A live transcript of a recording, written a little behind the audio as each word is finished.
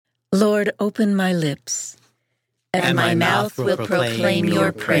Lord, open my lips, and my mouth will proclaim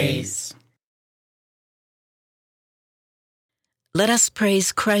your praise. Let us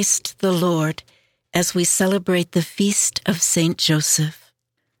praise Christ the Lord as we celebrate the feast of Saint Joseph.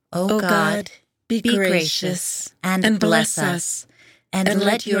 O God, be gracious and bless us, and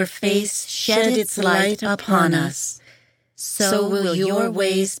let your face shed its light upon us. So will your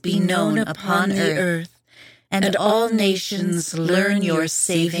ways be known upon the earth, and all nations learn your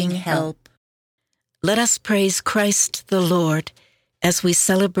saving help. Let us praise Christ the Lord as we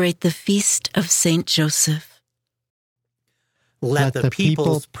celebrate the feast of Saint Joseph. Let the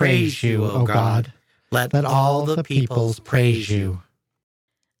peoples praise you, O God. Let all the peoples praise you.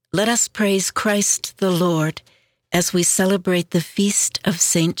 Let us praise Christ the Lord as we celebrate the feast of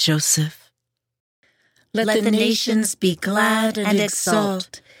Saint Joseph. Let the nations be glad and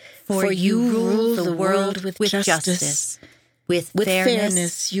exult, for you rule the world with justice. With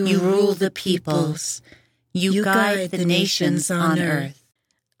fairness you rule the peoples. You guide the nations on earth.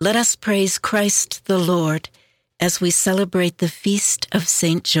 Let us praise Christ the Lord as we celebrate the feast of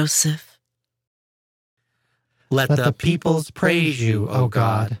Saint Joseph. Let the peoples praise you, O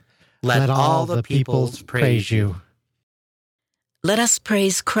God. Let all the peoples praise you. Let us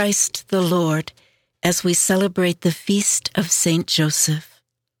praise Christ the Lord as we celebrate the feast of Saint Joseph.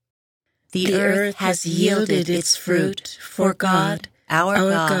 The earth has yielded its fruit, for God, our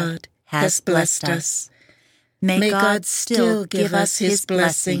God, has blessed us. May God still give us his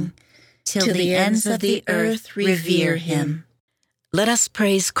blessing, till the ends of the earth revere him. Let us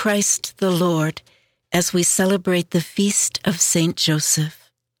praise Christ the Lord as we celebrate the feast of Saint Joseph.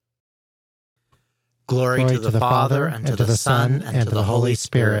 Glory to the Father, and to the Son, and to the Holy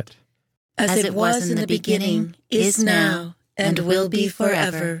Spirit. As it was in the beginning, is now, and will be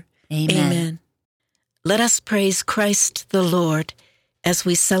forever. Amen. Let us praise Christ the Lord as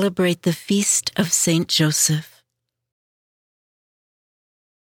we celebrate the feast of Saint Joseph.